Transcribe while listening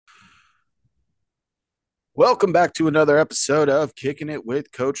Welcome back to another episode of Kicking It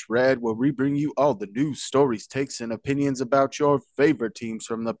with Coach Red, where we bring you all the news, stories, takes, and opinions about your favorite teams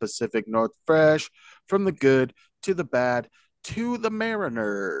from the Pacific North, fresh from the good to the bad to the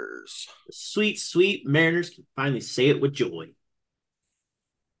Mariners. Sweet, sweet Mariners can finally say it with joy.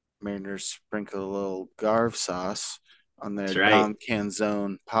 Mariners sprinkle a little Garv sauce on their That's right. Dom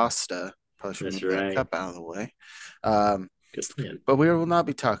Canzone pasta. Probably should That's move that right. cup out of the way. Um, Good plan. But we will not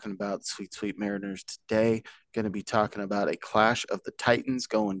be talking about sweet, sweet Mariners today. Going to be talking about a clash of the Titans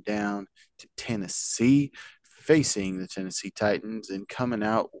going down to Tennessee, facing the Tennessee Titans and coming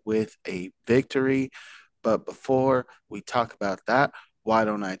out with a victory. But before we talk about that, why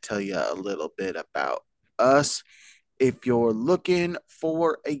don't I tell you a little bit about us? If you're looking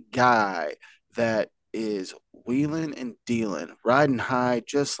for a guy that is wheeling and dealing, riding high,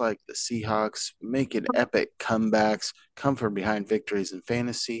 just like the Seahawks, making epic comebacks, come from behind victories in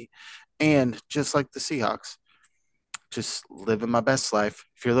fantasy, and just like the Seahawks, just living my best life.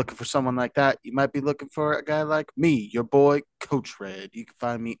 If you're looking for someone like that, you might be looking for a guy like me, your boy, Coach Red. You can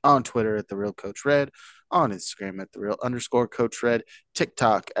find me on Twitter at the real Coach Red, on Instagram at the real underscore Coach Red,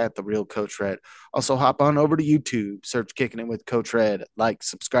 TikTok at the real Coach Red. Also, hop on over to YouTube, search Kicking It with Coach Red, like,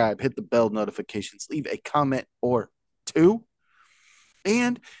 subscribe, hit the bell notifications, leave a comment or two.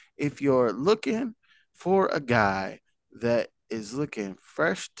 And if you're looking for a guy that is looking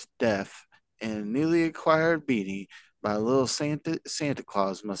fresh to death in a newly acquired beanie, my little Santa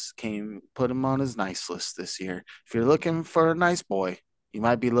Claus must came put him on his nice list this year. If you're looking for a nice boy, you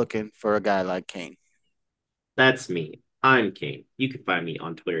might be looking for a guy like Kane. That's me. I'm Kane. You can find me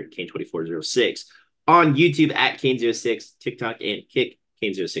on Twitter at Kane2406, on YouTube at Kane06, TikTok and Kick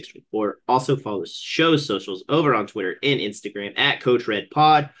Kane0624. Also follow the show's socials over on Twitter and Instagram at Coach Red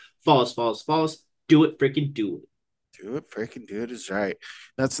Pod. Follow us. Do it, freaking do it. Do it, freaking do it is right.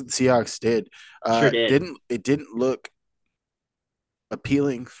 That's what the Seahawks did. Sure did. Didn't look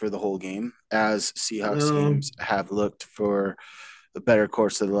appealing for the whole game as Seahawks No. games have looked for the better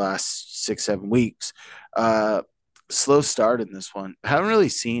course of the last 6, 7 weeks. Uh, Slow start in this one. Haven't really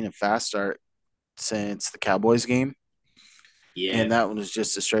seen a fast start since the Cowboys game, and Yeah. that one was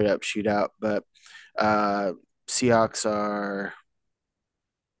just a straight up shootout. But uh, Seahawks are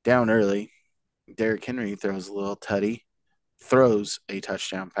down early. Derrick Henry throws a little tutty, throws a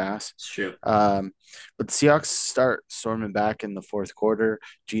touchdown pass. It's true. Um, but the Seahawks start storming back in the fourth quarter.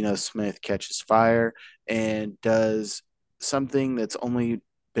 Geno Smith catches fire and does something that's only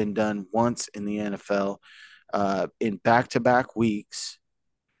been done once in the NFL in back-to-back weeks.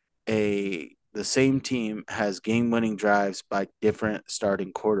 The same team has game-winning drives by different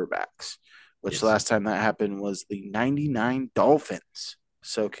starting quarterbacks, which the Yes. last time that happened was the '99 Dolphins.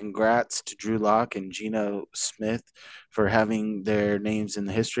 So congrats to Drew Lock and Geno Smith for having their names in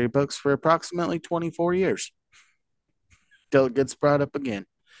the history books for approximately 24 years. Still gets brought up again.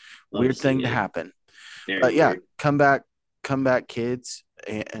 Love Weird seeing thing to it. happen. Very But yeah, weird. comeback kids.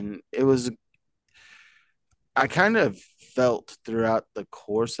 And it was, I kind of felt throughout the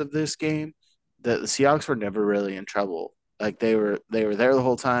course of this game that the Seahawks were never really in trouble. Like they were there the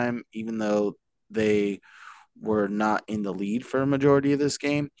whole time, even though they were not in the lead for a majority of this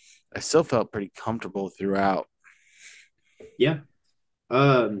game. I still felt pretty comfortable throughout. Yeah.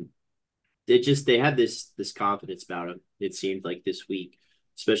 Um, they had this confidence about them. It seemed like this week,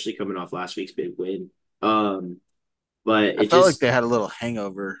 especially coming off last week's big win. Um, but I it felt like just they had a little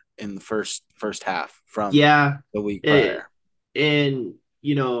hangover in the first half from yeah, the week it prior. and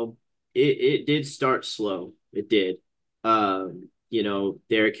it did start slow. It did.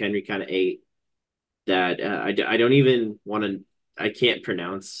 Derrick Henry kind of ate that. I don't even want to. I can't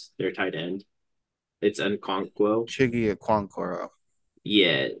pronounce their tight end. It's Unconquo. Chiggy Aquancoro.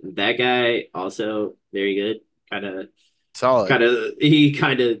 Yeah, that guy also very good. Kind of Solid. he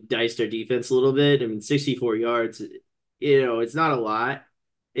kind of diced our defense a little bit. I mean, 64 yards, it's not a lot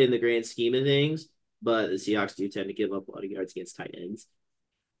in the grand scheme of things, but the Seahawks do tend to give up a lot of yards against tight ends.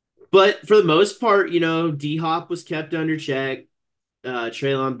 But for the most part, D Hop was kept under check.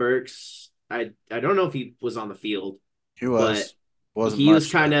 Traylon Burks, I don't know if he was on the field, He but wasn't he was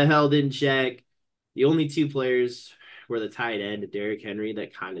much kind though. of held in check. The only two players were the tight end, Derrick Henry,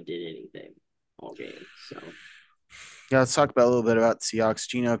 that kind of did anything all game. So Yeah, let's talk about a little bit about the Seahawks.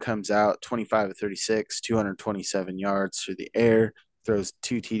 Gino comes out 25 of 36, 227 yards through the air, throws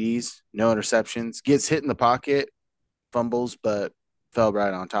two TDs, no interceptions, gets hit in the pocket, fumbles, but fell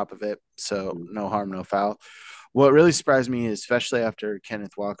right on top of it. So no harm, no foul. What really surprised me, especially after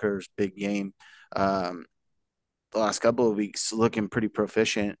Kenneth Walker's big game, um, the last couple of weeks, looking pretty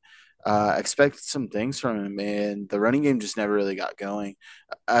proficient. Expected some things from him, and the running game just never really got going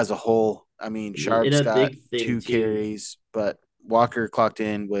as a whole. I mean, And Sharp's a got big thing too, two carries, but Walker clocked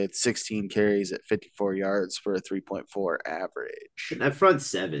in with 16 carries at 54 yards for a 3.4 average. that front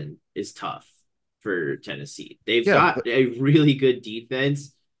seven is tough for Tennessee. They've Yeah, got but a really good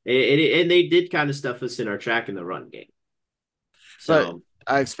defense, and they did kind of stuff us in our track in the run game. but So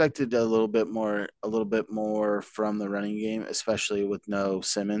I expected a little bit more from the running game, especially with no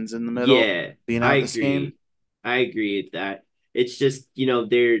Simmons in the middle yeah, being I out this game. agree. I agree with that. It's just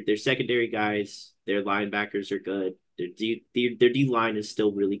their secondary guys, their linebackers are good. Their D line is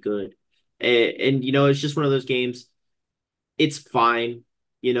still really good, and it's just one of those games. It's fine.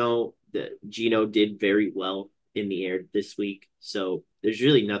 The Gino did very well in the air this week, so there's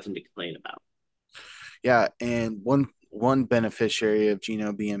really nothing to complain about. Yeah, and one beneficiary of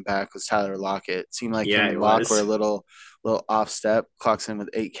Gino being back was Tyler Lockett. It seemed like him Yeah, and it Locke were a was. little off step. Clocks in with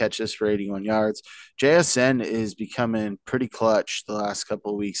 8 catches for 81 yards. JSN is becoming pretty clutch the last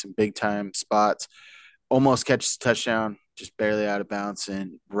couple of weeks in big time spots. Almost catches a touchdown, just barely out of bounds,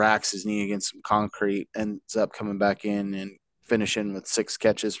 and racks his knee against some concrete. Ends up coming back in and finishing with 6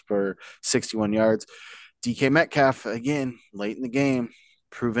 catches for 61 yards. DK Metcalf again late in the game,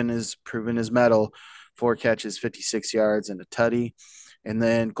 proving his mettle. 4 catches, 56 yards, and a tutty. And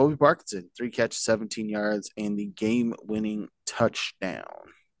then Colby Parkinson, 3 catches, 17 yards, and the game-winning touchdown.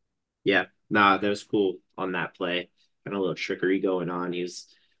 Yeah, nah, that was cool on that play. Kind of a little trickery going on. He was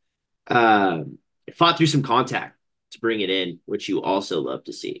um fought through some contact to bring it in, which you also love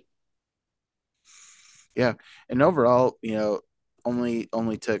to see. Yeah, and overall, only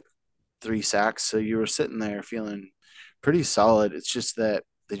took 3 sacks, so you were sitting there feeling pretty solid. It's just that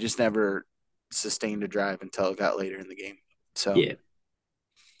they just never sustained a drive until it got later in the game. So Yeah,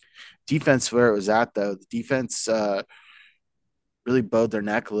 defense where it was at though, the defense really bowed their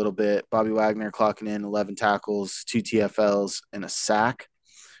neck a little bit. Bobby Wagner clocking in 11 tackles, 2 TFLs, and a sack.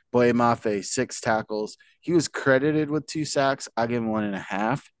 Boye Mafe, 6 tackles. He was credited with 2 sacks. I give him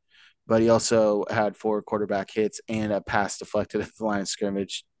 1.5, but he also had 4 quarterback hits and a pass deflected at the line of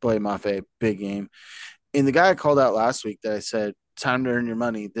scrimmage. Boye Mafe, big game. And the guy I called out last week that I said, time to earn your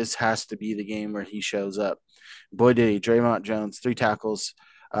money. This has to be the game where he shows up. Boy, did he. Draymond Jones, 3 tackles,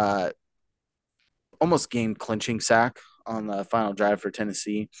 uh, almost game clinching sack on the final drive for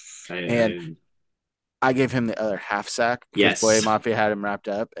Tennessee. And I I gave him the other half sack because Boye yes, Mafia had him wrapped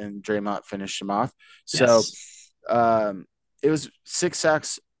up and Draymond finished him off. So yes, um, it was 6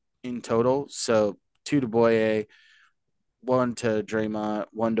 sacks in total. So 2 to Boye, 1 to Draymond,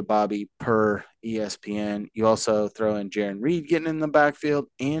 1 to Bobby per ESPN. You also throw in Jaron Reed getting in the backfield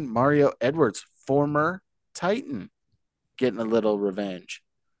and Mario Edwards, former Titan, getting a little revenge.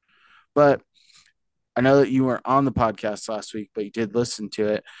 But I know that you weren't on the podcast last week, but you did listen to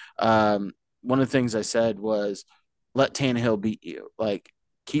it. One of the things I said was let Tannehill beat you. Like,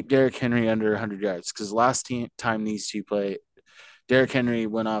 keep Derrick Henry under 100 yards because time these two played, Derrick Henry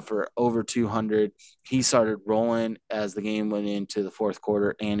went off for over 200. He started rolling as the game went into the fourth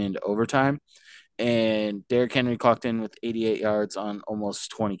quarter and into overtime. And Derrick Henry clocked in with 88 yards on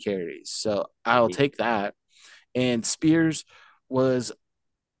almost 20 carries. So I'll take that. And Spears was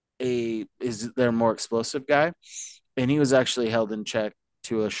is their more explosive guy, and he was actually held in check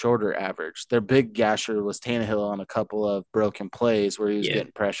to a shorter average. Their big gasher was Tannehill on a couple of broken plays where he was yeah,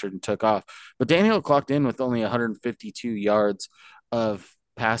 getting pressured and took off. But Tannehill clocked in with only 152 yards of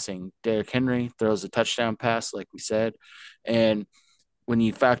passing. Derrick Henry throws a touchdown pass, like we said, and when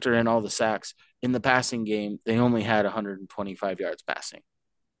you factor in all the sacks in the passing game, they only had 125 yards passing.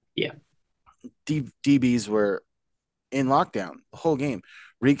 yeah, DBs were in lockdown the whole game.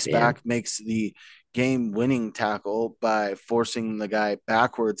 Reeks man, back makes the game winning tackle by forcing the guy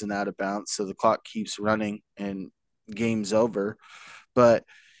backwards and out of bounds. So the clock keeps running and game's over. But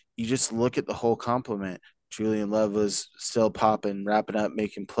you just look at the whole complement. Julian Love was still popping, wrapping up,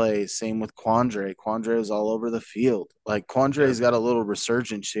 making plays. Same with Quandre. Quandre was all over the field. Like yeah. Quandre's got a little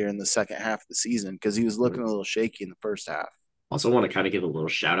resurgence here in the second half of the season because he was looking a little shaky in the first half. Also, want to kind of give a little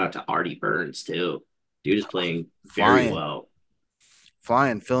shout out to Artie Burns too. Dude is playing very Flying, well.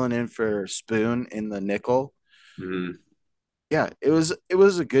 filling in for Spoon in the nickel. Mm-hmm. Yeah, it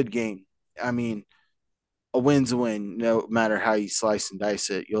was a good game. I mean, a win's a win, no matter how you slice and dice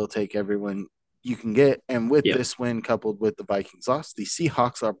it. You'll take every win you can get. And with Yep, this win coupled with the Vikings loss, the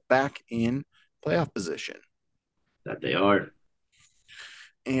Seahawks are back in playoff position. that they are.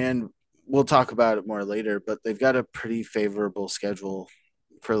 And we'll talk about it more later, but they've got a pretty favorable schedule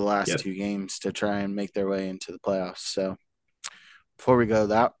for the last Yep. 2 games to try and make their way into the playoffs. So before we go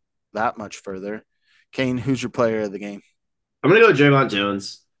that much further, Kane, who's your player of the game? I'm gonna go Draymond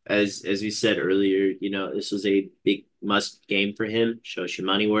Jones. As we said earlier, this was a big must game for him. Shows your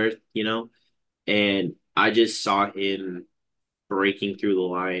money worth. And I just saw him breaking through the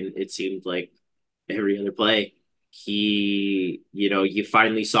line. It seemed like every other play, you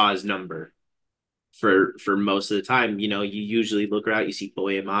finally saw his number for most of the time. You usually look around, you see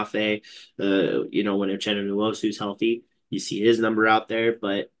Boye Mafe, when Uchenna Nwosu's healthy, you see his number out there.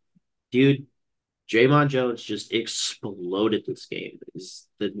 But dude, Draymond Jones just exploded this game. Is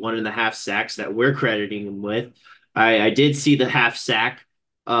the 1.5 sacks that we're crediting him with. I did see the half sack.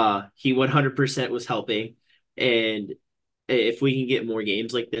 He 100% was helping. And if we can get more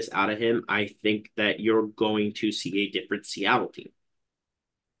games like this out of him, I think that you're going to see a different Seattle team.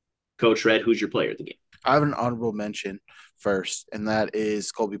 Coach Red, who's your player of the game? I have an honorable mention first, and that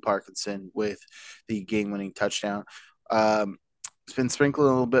is Colby Parkinson with the game-winning touchdown. Um, it's been sprinkled a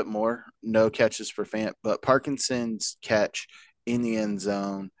little bit more, no catches for Fant, but Parkinson's catch in the end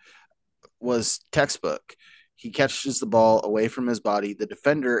zone was textbook. He catches the ball away from his body. The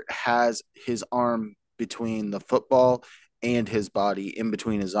defender has his arm between the football and his body, in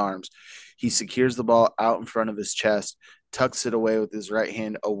between his arms. He secures the ball out in front of his chest, tucks it away with his right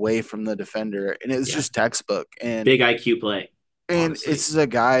hand away from the defender, and it's Yeah, just textbook. And big IQ play, this honestly. is a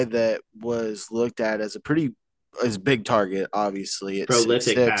guy that was looked at as a pretty as big target, obviously at six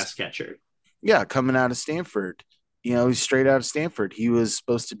Prolific six. pass catcher. Yeah, coming out of Stanford. He's straight out of Stanford. He was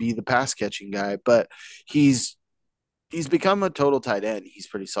supposed to be the pass catching guy, but he's he's become a total tight end. He's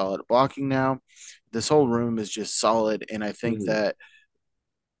pretty solid at blocking now. This whole room is just solid, and I think Mm-hmm. that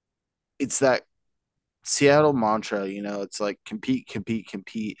it's that Seattle mantra. It's like compete, compete,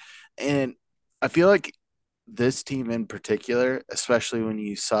 compete, and I feel like this team in particular, especially when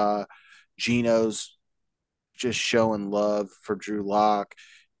you saw Geno's just showing love for Drew Lock,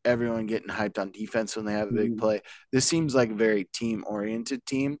 everyone getting hyped on defense when they have a big Mm-hmm. play. This seems like a very team oriented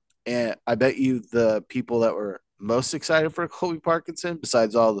team. And I bet you the people that were most excited for Colby Parkinson,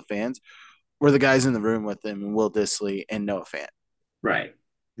 besides all the fans, were the guys in the room with him and Will Disley and Noah Fant. Right,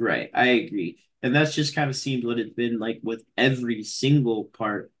 right. I agree. And that's just kind of seemed what it's been like with every single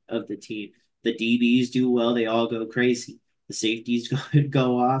part of the team. The DBs do well, they all go crazy. The safeties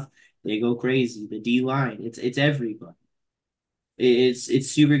go off, they go crazy. The D line, it's everybody.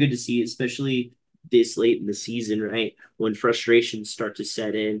 It's super good to see, especially this late in the season, right? When frustrations start to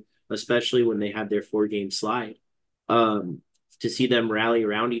set in, especially when they have their 4 game slide. Um, to see them rally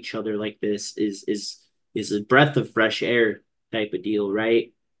around each other like this is a breath of fresh air type of deal,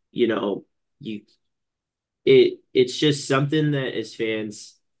 right? You know, you it's just something that as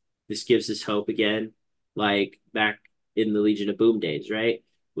fans, this gives us hope again, like back in the Legion of Boom days, right?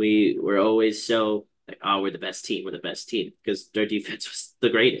 We were always so like, oh, we're the best team, we're the best team because their defense was the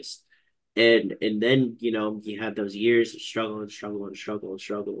greatest. And then you had those years of struggle and struggle and struggle and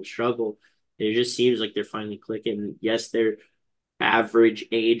struggle and struggle. And it just seems like they're finally clicking. Yes, they're average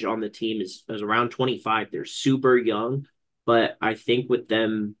age on the team is around 25. They're super young, but I think with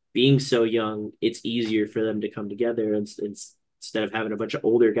them being so young, it's easier for them to come together instead of having a bunch of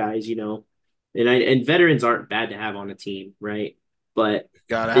older guys. And veterans aren't bad to have on a team, right? But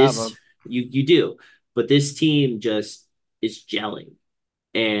Gotta have this them. you do, but this team just is gelling.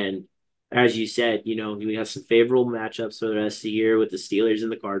 And as you said, we have some favorable matchups for the rest of the year with the Steelers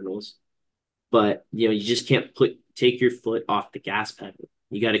and the Cardinals, but you just can't take your foot off the gas pedal.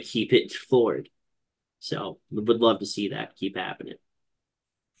 You got to keep it forward. So would love to see that keep happening.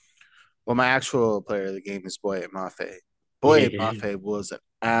 Well, my actual player of the game is Boye Mafe. Boye Yeah, Mafe was an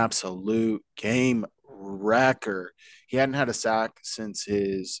absolute game wrecker. He hadn't had a sack since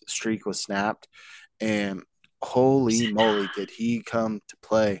his streak was snapped, and holy moly, did he come to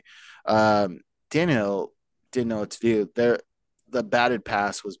play! Daniel didn't know what to do. The batted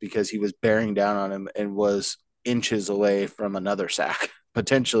pass was because he was bearing down on him and was inches away from another sack,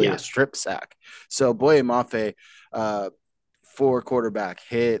 potentially a yeah, strip sack. So Boye Mafe, 4 quarterback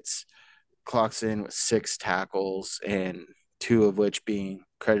hits, clocks in with 6 tackles and 2 of which being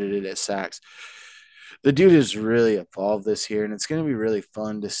credited as sacks. The dude has really evolved this year, and it's going to be really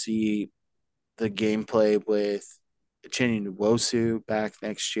fun to see the gameplay with Chinny Nwosu back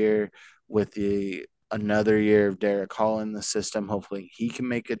next year with the another year of Derek Hall in the system. Hopefully he can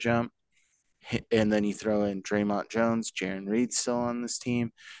make a jump. And then you throw in Draymond Jones, Jaron Reed still on this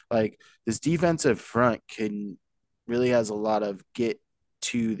team. Like this defensive front can really has a lot of get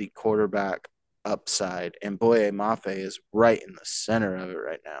to the quarterback upside, and Boye Mafe is right in the center of it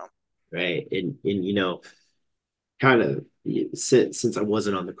right now. right. And kind of since I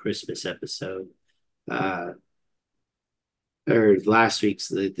wasn't on the Christmas episode, uh, or last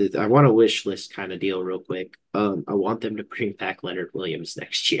week's, I want a wish list kind of deal real quick. I want them to bring back Leonard Williams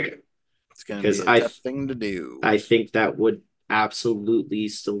next year It's going to because be a tough thing to do. I think that would absolutely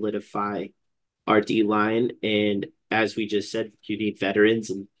solidify our D line. And as we just said, you need veterans,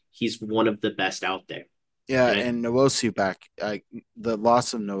 and he's one of the best out there. Yeah, And and Nwosu back. The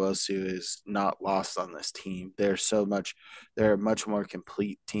loss of Nwosu is not lost on this team. They're a much more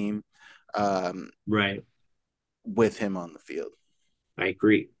complete team um, right, with him on the field. I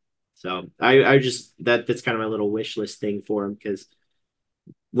agree. So I just that's kind of my little wish list thing for him because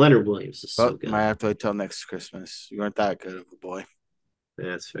Leonard Williams is so But might good. have to wait till next Christmas. You weren't that good of a boy.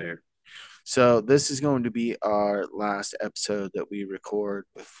 That's fair. So this is going to be our last episode that we record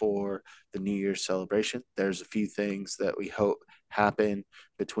before the New Year's celebration. There's a few things that we hope happen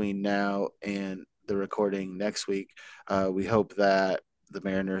between now and the recording next week. We hope that the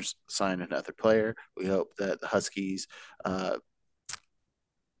Mariners sign another player. We hope that the Huskies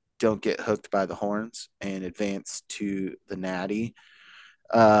don't get hooked by the horns and advance to the Natty.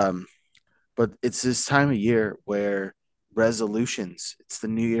 Um, but it's this time of year where resolutions, it's the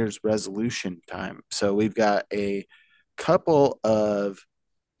New Year's resolution time. So we've got a couple of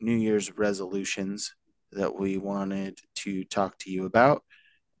New Year's resolutions that we wanted to talk to you about.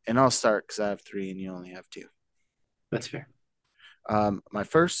 And I'll start because I have three and you only have two. That's fair. My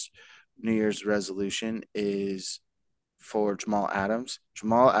first New Year's resolution is for Jamal Adams.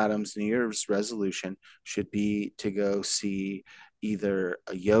 Jamal Adams' New Year's resolution should be to go see either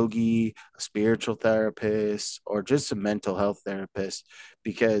a yogi, a spiritual therapist, or just a mental health therapist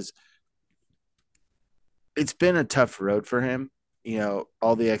because it's been a tough road for him. You know,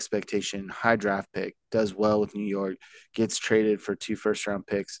 all the expectation, high draft pick, does well with New York, gets traded for 2 first round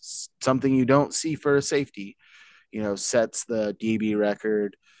picks, something you don't see for a safety. You know, sets the DB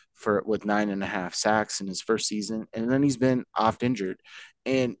record for with 9.5 sacks in his first season, and then he's been oft injured,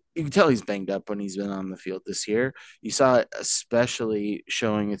 and you can tell he's banged up when he's been on the field this year. You saw it especially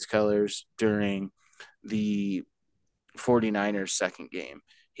showing its colors during the 49ers second game.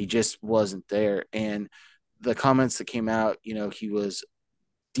 He just wasn't there, and the comments that came out, you know, he was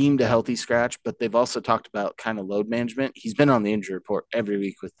deemed a healthy scratch, but they've also talked about kind of load management. He's been on the injury report every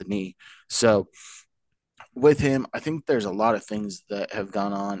week with the knee. So with him, I think there's a lot of things that have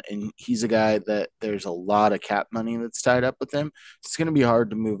gone on, and he's a guy that there's a lot of cap money that's tied up with him. It's going to be hard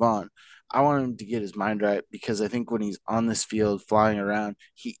to move on. I want him to get his mind right because I think when he's on this field flying around,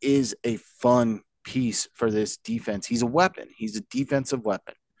 he is a fun piece for this defense. He's a weapon, he's a defensive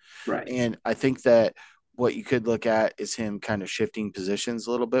weapon. Right. And I think that what you could look at is him kind of shifting positions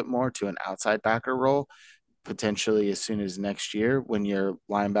a little bit more to an outside backer role potentially as soon as next year when your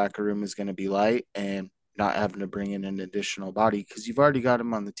linebacker room is going to be light and not having to bring in an additional body because you've already got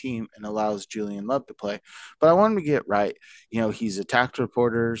him on the team and allows Julian Love to play. But I want him to get right. You know, he's attacked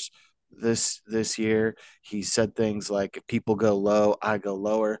reporters this year. He said things like if people go low, I go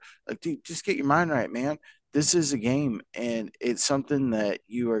lower. Like, dude, just get your mind right, man. This is a game and it's something that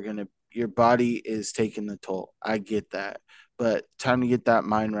you are gonna your body is taking the toll. I get that. But time to get that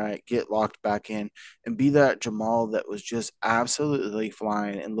mind right, get locked back in, and be that Jamal that was just absolutely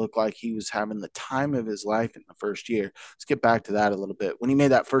flying and looked like he was having the time of his life in the first year. Let's get back to that a little bit. When he made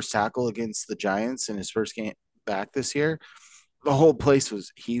that first tackle against the Giants in his first game back this year, the whole place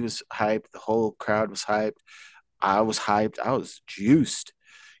was he was hyped. The whole crowd was hyped. I was hyped. I was juiced.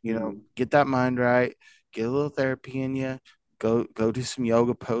 You know, Mm. get that mind right. Get a little therapy in you. Go do some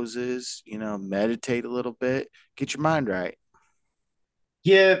yoga poses. You know, meditate a little bit. Get your mind right.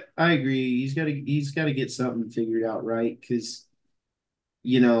 Yeah, I agree. He's got to get something figured out, right? Because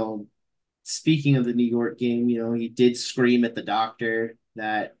you know, speaking of the New York game, he did scream at the doctor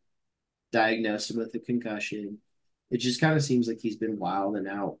that diagnosed him with a concussion. It just kind of seems like he's been wild and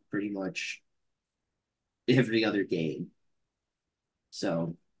out pretty much every other game.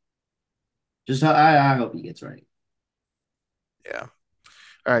 So just I hope he gets right. Yeah.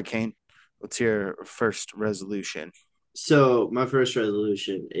 All right, Kane. What's your first resolution? So my first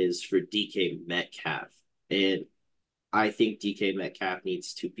resolution is for DK Metcalf, and I think DK Metcalf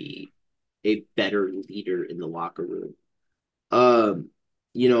needs to be a better leader in the locker room. Um,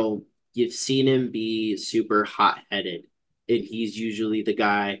 you know, you've seen him be super hot-headed, and he's usually the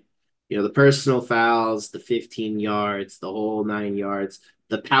guy, the personal fouls, the 15 yards, the whole 9 yards,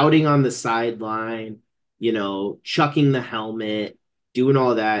 the pouting on the sideline, chucking the helmet, doing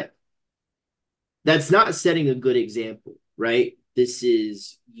all that. That's not setting a good example, right?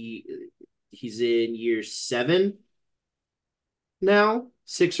 He's in year 7 now,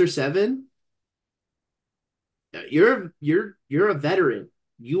 6 or 7. You're a veteran.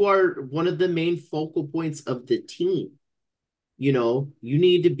 You are one of the main focal points of the team. You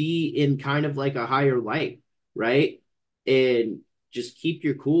need to be in kind of like a higher light, right? And just keep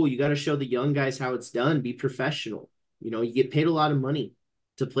your cool. You got to show the young guys how it's done. Be professional. You get paid a lot of money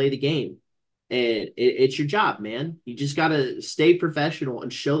to play the game. And it's your job, man. You just got to stay professional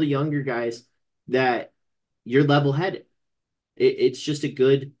and show the younger guys that you're level headed. It's just a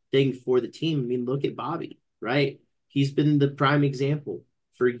good thing for the team. I mean, look at Bobby, right? He's been the prime example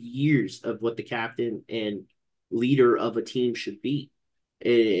for years of what the captain and leader of a team should be.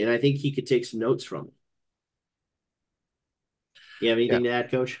 And I think he could take some notes from it. You have Yeah. anything to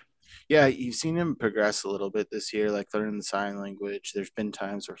add, coach? Yeah, you've seen him progress a little bit this year, like learning the sign language. There's been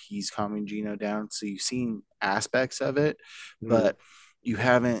times where he's calming Gino down. So you've seen aspects of it, Mm, but you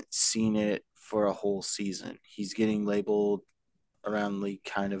haven't seen it for a whole season. He's getting labeled around the league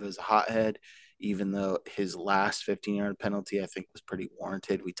kind of as a hothead, even though his last 15-yard penalty, I think, was pretty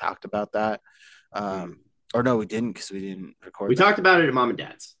warranted. We talked about that. mm. Um, or no, we didn't because we didn't We record that. talked about it at mom and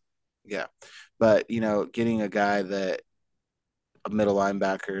dad's. Yeah. But, getting a guy that a middle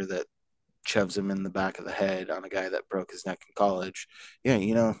linebacker that shoves him in the back of the head on a guy that broke his neck in college. Yeah,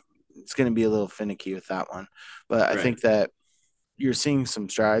 it's going to be a little finicky with that one. But I Right. think that you're seeing some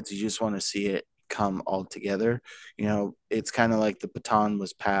strides. You just want to see it come all together. It's kind of like the baton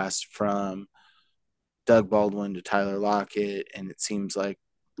was passed from Doug Baldwin to Tyler Lockett, and it seems like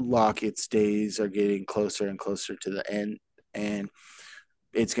Lockett's days are getting closer and closer to the end. And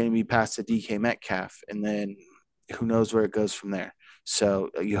it's going to be past the DK Metcalf, and then who knows where it goes from there. So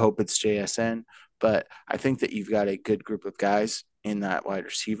you hope it's JSN, but I think that you've got a good group of guys in that wide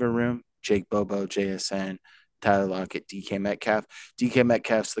receiver room: Jake Bobo, JSN, Tyler Lockett, DK Metcalf. DK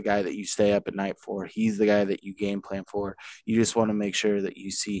Metcalf's the guy that you stay up at night for. He's the guy that you game plan for. You just want to make sure that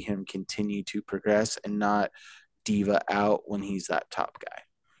you see him continue to progress and not diva out when he's that top guy.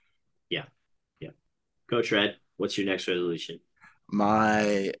 Yeah. Yeah. Coach Red, what's your next resolution?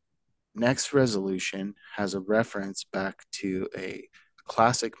 My next resolution has a reference back to a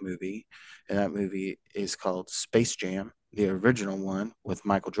classic movie, and that movie is called Space Jam, the original one with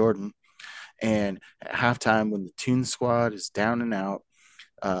Michael Jordan. And at halftime, when the Toon Squad is down and out,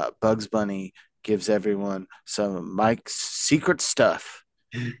 Bugs Bunny gives everyone some of Mike's secret stuff.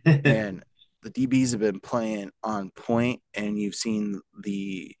 And the DBs have been playing on point, and you've seen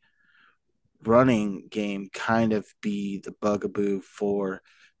the running game kind of be the bugaboo for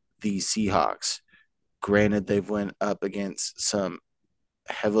the Seahawks. Granted, they've went up against some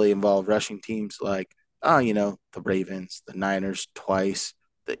heavily involved rushing teams like, the Ravens, the Niners twice,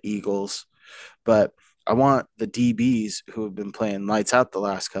 the Eagles. But I want the DBs who have been playing lights out the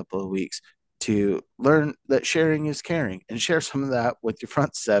last couple of weeks to learn that sharing is caring and share some of that with your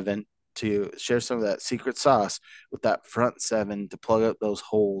front seven, to share some of that secret sauce with that front seven to plug up those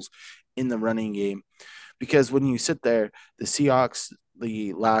holes in the running game. Because when you sit there, the Seahawks,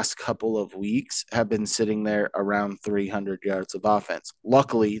 the last couple of weeks, have been sitting there around 300 yards of offense.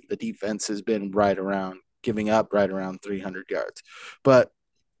 Luckily, the defense has been right around giving up right around 300 yards. But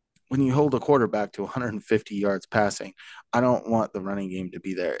when you hold a quarterback to 150 yards passing, I don't want the running game to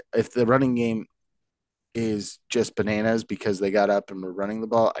be there. If the running game is just bananas because they got up and were running the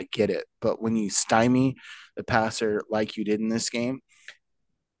ball, I get it. But when you stymie the passer like you did in this game,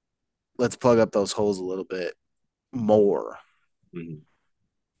 let's plug up those holes a little bit more. Mhm.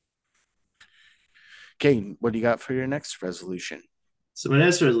 Kane, what do you got for your next resolution? So my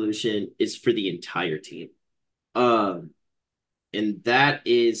next resolution is for the entire team. Um, and that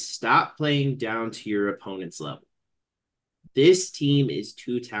is stop playing down to your opponent's level. This team is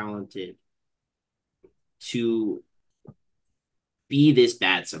too talented to be this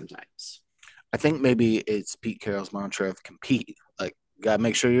bad sometimes. I think maybe it's Pete Carroll's mantra of compete. Like, you gotta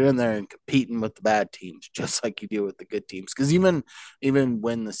make sure you're in there and competing with the bad teams, just like you do with the good teams. Because even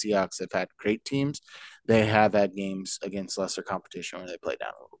when the Seahawks have had great teams, they have had games against lesser competition where they play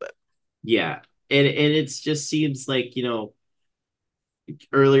down a little bit. Yeah. And it just seems like,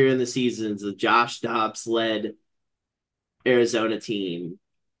 earlier in the seasons, the Josh Dobbs led Arizona team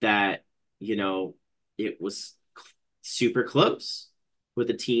that, it was super close with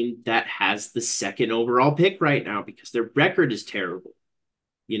a team that has the second overall pick right now because their record is terrible.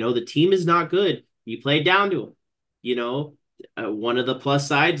 The team is not good. You play down to them. One of the plus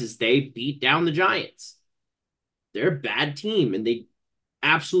sides is they beat down the Giants. They're a bad team and they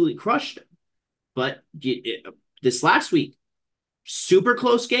absolutely crushed them. But this last week, super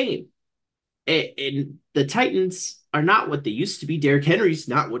close game. And the Titans are not what they used to be. Derrick Henry's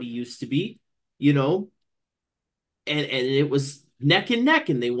not what he used to be, you know, and it was neck and neck,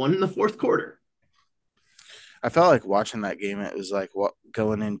 and they won in the fourth quarter. I felt like watching that game. It was like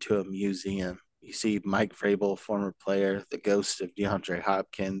going into a museum. You see Mike Vrabel, former player, the ghost of DeAndre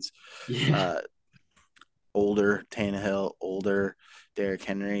Hopkins, Yeah, uh, older Tannehill, older Derrick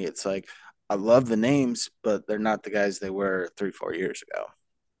Henry. It's like I love the names, but they're not the guys they were 3, 4 years ago.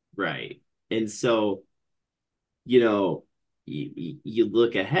 right. And so, you know, you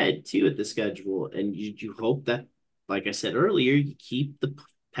look ahead too at the schedule, and you hope that, like I said earlier, you keep the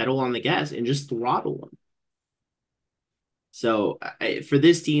pedal on the gas and just throttle them. So for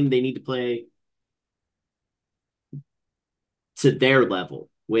this team, they need to play to their level,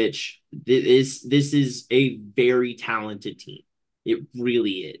 which this is a very talented team. It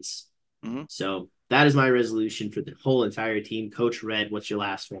really is. Mm-hmm. So that is my resolution for the whole entire team. Coach Red, what's your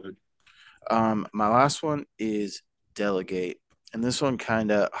last one? My last one is delegate. And this one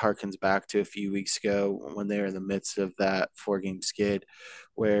kind of harkens back to a few weeks ago when they were in the midst of that 4 game skid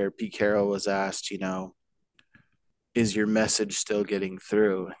where Pete Carroll was asked, is your message still getting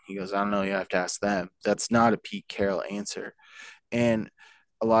through? He goes, I don't know. You have to ask them. That's not a Pete Carroll answer. And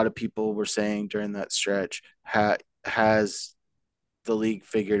a lot of people were saying during that stretch, has the league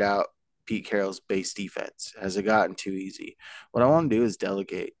figured out Pete Carroll's base defense? Has it gotten too easy? What I want to do is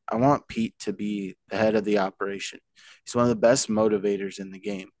delegate. I want Pete to be the head of the operation. He's one of the best motivators in the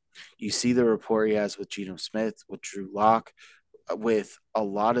game. You see the rapport he has with Geno Smith, with Drew Lock, with a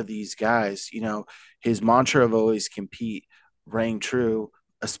lot of these guys. His mantra of always compete rang true,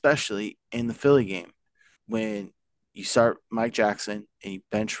 especially in the Philly game when you start Mike Jackson and you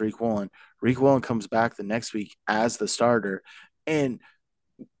bench Reek Woolen comes back the next week as the starter and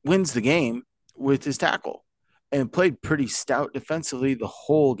wins the game with his tackle and played pretty stout defensively the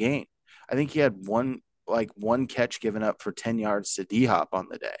whole game. I think he had one catch given up for 10 yards to D Hop on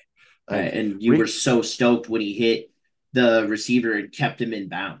the day. Like And you were Reek, so stoked when he hit the receiver and kept him in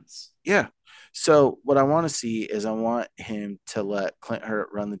bounds. yeah. So what I want to see is I want him to let Clint Hurt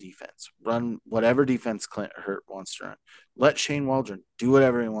run the defense, run whatever defense Clint Hurt wants to run. Let Shane Waldron do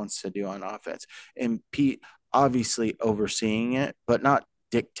whatever he wants to do on offense, and Pete obviously overseeing it, but not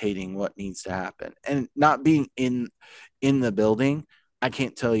dictating what needs to happen, and not being in the building. I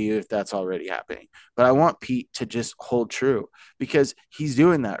can't tell you if that's already happening, but I want Pete to just hold true because he's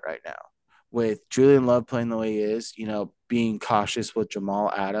doing that right now with Julian Love playing the way he is, being cautious with Jamal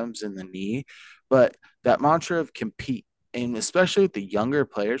Adams in the knee. But that mantra of compete, and especially with the younger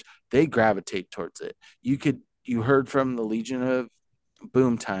players, they gravitate towards it. You heard from the Legion of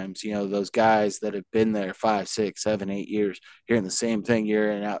Boom times, those guys that have been there 5, 6, 7, 8 years, hearing the same thing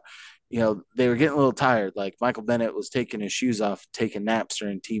year in and out. They were getting a little tired. Like Michael Bennett was taking his shoes off, taking naps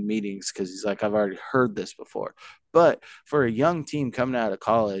during team meetings because he's like, I've already heard this before. But for a young team coming out of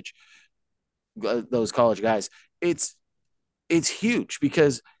college, those college guys, it's it's huge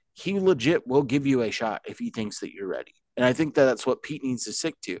because he legit will give you a shot if he thinks that you're ready. And I think that that's what Pete needs to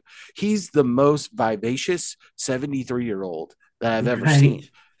stick to. He's the most vivacious 73-year-old that I've ever seen. Right.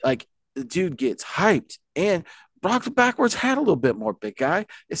 Like the dude gets hyped and Brock the backwards had a little bit more big guy.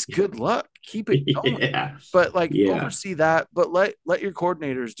 It's good luck. Keep it going. Yeah. But like Yeah. oversee that, but let your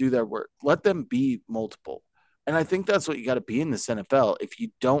coordinators do their work. Let them be multiple. And I think that's what you got to be in this NFL. If you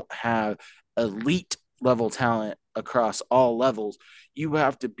don't have elite level talent across all levels, you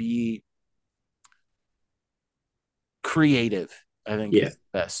have to be creative, I think Yeah. is the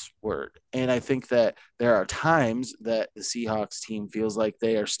best word. And I think that there are times that the Seahawks team feels like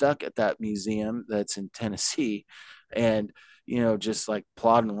they are stuck at that museum that's in Tennessee and just like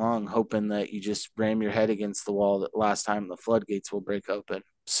plodding along, hoping that you just ram your head against the wall that last time the floodgates will break open.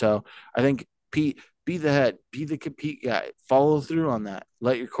 So I think Pete, be the head, be the compete guy, follow through on that.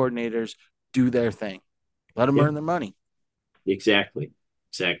 Let your coordinators do their thing. Let them Yeah. earn their money. Exactly.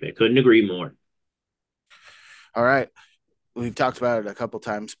 Exactly. I couldn't agree more. All right. We've talked about it a couple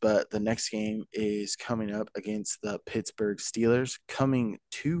times, but the next game is coming up against the Pittsburgh Steelers, coming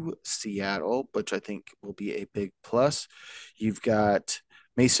to Seattle, which I think will be a big plus. You've got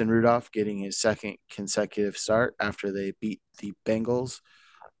Mason Rudolph getting his second consecutive start after they beat the Bengals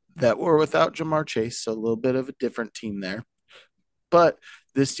that were without Jamar Chase, so a little bit of a different team there. But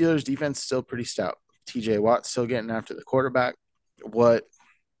the Steelers defense is still pretty stout. TJ Watt still getting after the quarterback. What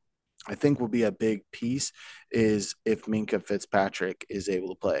I think will be a big piece is if Minka Fitzpatrick is able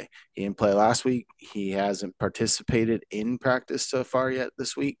to play. He didn't play last week. He hasn't participated in practice so far yet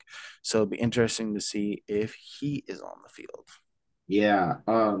this week. So it'll be interesting to see if he is on the field. Yeah.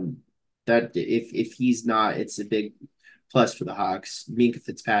 That if he's not, it's a big plus for the Hawks. Minka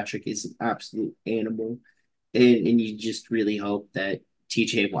Fitzpatrick is an absolute animal. And you just really hope that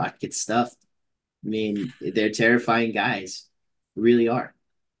TJ Watt gets stuffed. I mean, they're terrifying guys. Really are.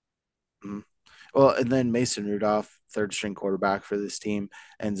 Mhm. Well, and then Mason Rudolph, third string quarterback for this team,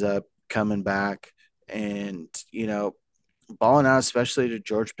 ends up coming back and, balling out, especially to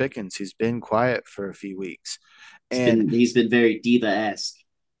George Pickens, who's been quiet for a few weeks. And He's been very diva-esque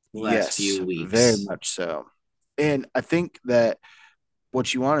the last yes, few very weeks. much so. And I think that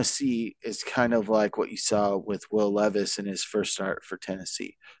what you want to see is kind of like what you saw with Will Levis in his first start for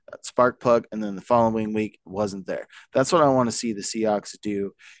Tennessee. That spark plug, and then the following week wasn't there. That's what I want to see the Seahawks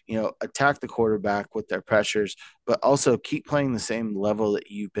do. Attack the quarterback with their pressures, but also keep playing the same level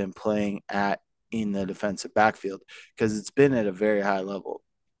that you've been playing at in the defensive backfield because it's been at a very high level.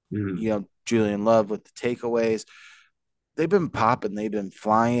 Mhm. Julian Love with the takeaways, they've been popping, they've been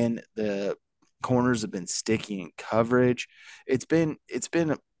flying. The corners have been sticky in coverage. It's been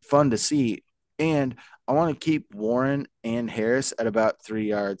fun to see, and I want to keep Warren and Harris at about 3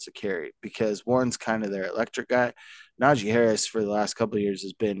 yards a carry because Warren's kind of their electric guy. Najee Harris for the last couple of years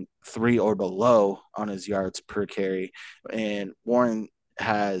has been 3 or below on his yards per carry, and Warren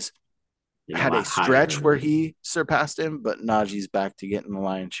has A had a lot higher stretch where lately. he surpassed him, but Najee's back to getting the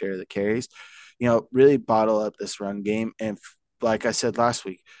lion's share of the carries. Really bottle up this run game. And like I said last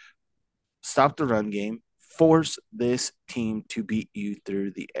week, stop the run game, force this team to beat you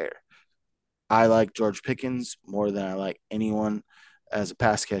through the air. I like George Pickens more than I like anyone as a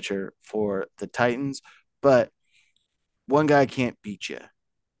pass catcher for the Titans, but one guy can't beat you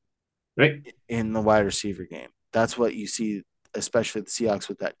Right. in the wide receiver game. That's what you see, especially the Seahawks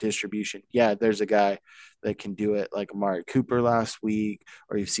with that distribution. Yeah, there's a guy that can do it like Amari Cooper last week,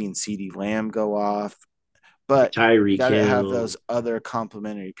 or you've seen CeeDee Lamb go off, but you Tyreek got to have Hill. those other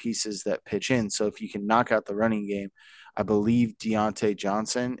complementary pieces that pitch in. So if you can knock out the running game, I believe Deontay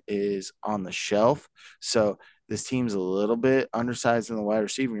Johnson is on the shelf. So this team's a little bit undersized in the wide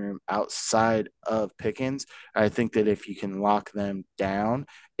receiving room outside of Pickens. I think that if you can lock them down,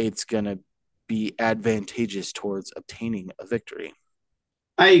 it's going to be advantageous towards obtaining a victory.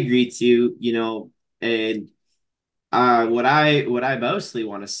 I agree too, and what I mostly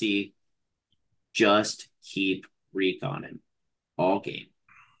want to see, just keep Reek on him all game.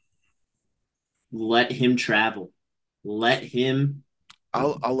 Let him travel. Let him.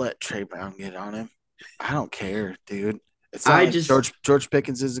 I'll let Trey Brown get on him. I don't care, dude. It's not I like just, George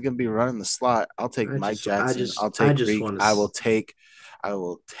Pickens isn't going to be running the slot. I'll take I Mike just, I Jackson. just, I'll I take just Reek. want I will take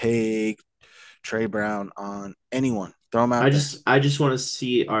Trey Brown on anyone. Throw him out there. I just want to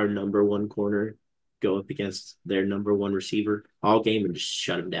see our number one corner go up against their number one receiver all game and just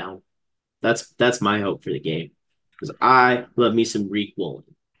shut him down. That's my hope for the game because I love me some Reek Woolen,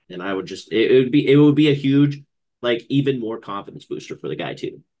 and I would just it would be a huge like even more confidence booster for the guy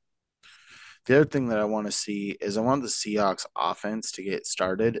too. The other thing that I want to see is I want the Seahawks offense to get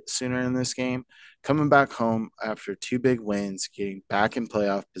started sooner in this game. Coming back home after two big wins, getting back in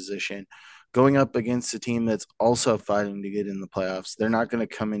playoff position, going up against a team that's also fighting to get in the playoffs. They're not going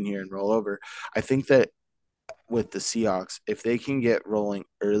to come in here and roll over. I think that with the Seahawks, if they can get rolling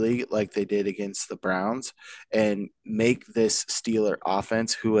early like they did against the Browns and make this Steeler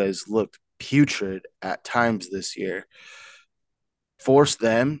offense, who has looked putrid at times this year, force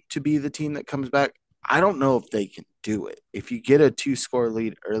them to be the team that comes back. I don't know if they can do it. If you get a two-score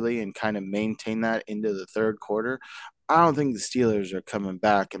lead early and kind of maintain that into the third quarter, I don't think the Steelers are coming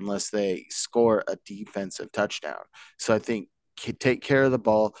back unless they score a defensive touchdown. So I think take care of the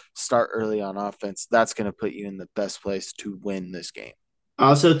ball, start early on offense. That's going to put you in the best place to win this game. I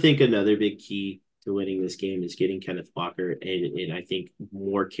also think another big key to winning this game is getting Kenneth Walker and I think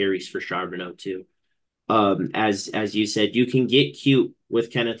more carries for Charbonneau too. As you said, you can get cute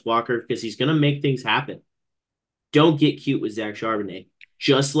with Kenneth Walker because he's gonna make things happen. Don't get cute with Zach Charbonnet.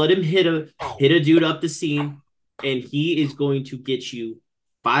 Just let him Oh, hit a dude up the seam, and he is going to get you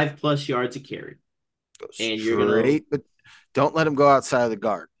 5+ yards of carry. go And you're gonna, straight, but don't let him go outside of the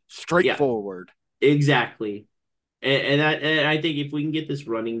guard. Straight yeah, forward. exactly. And I think if we can get this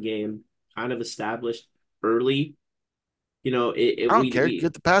running game kind of established early, I don't care.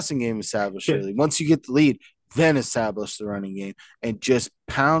 Get the passing game established early. Once you get the lead, then establish the running game and just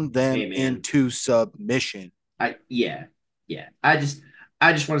pound them hey man, into submission. yeah, yeah. I just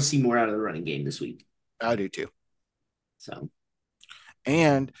want to see more out of the running game this week. I do too. So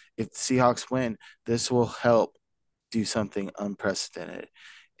And if the Seahawks win, this will help do something unprecedented.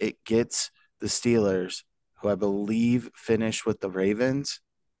 It gets the Steelers, who I believe finished with the Ravens,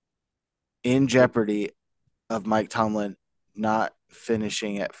 in jeopardy of Mike Tomlin not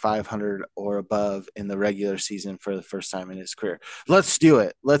finishing at 500 or above in the regular season for the first time in his career. Let's do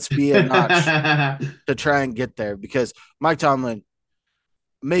it. Let's be a notch to try and get there because Mike Tomlin,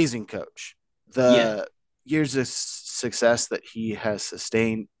 amazing coach. yeah, The years of success that he has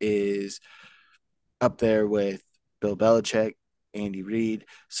sustained is up there with Bill Belichick, Andy Reid,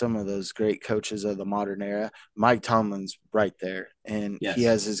 some of those great coaches of the modern era. Mike Tomlin's right there, and he yes.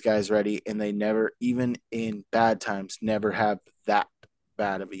 has his guys ready, and they never, even in bad times, never have that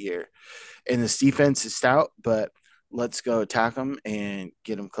bad of a year. And this defense is stout, but let's go attack them and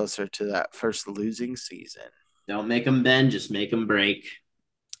get them closer to that first losing season. Don't make them bend, just make them break.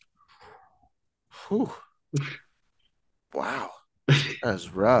 Whew, wow, that was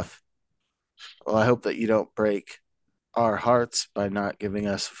rough. Well, I hope that you don't break our hearts by not giving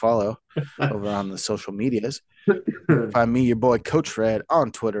us a follow over on the social medias. Find me, your boy Coach Red,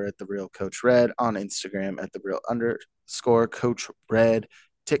 on Twitter at the Real Coach Red, on Instagram at the Real underscore Coach Red,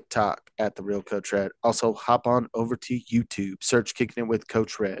 TikTok at the Real Coach Red. Also, hop on over to YouTube, search Kicking It with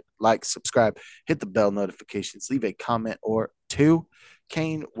Coach Red, like, subscribe, hit the bell notifications, leave a comment or two.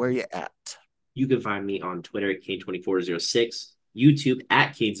 Kane, where you at? You can find me on Twitter at Kane2406, YouTube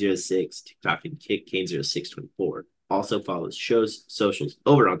at Kane06, TikTok and Kick Kane0624. Also follow the show's socials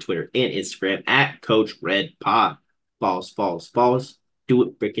over on Twitter and Instagram at Coach Red Pod. Falls. Do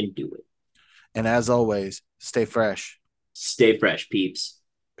it, freaking do it. And as always, stay fresh. Stay fresh, peeps.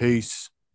 Peace.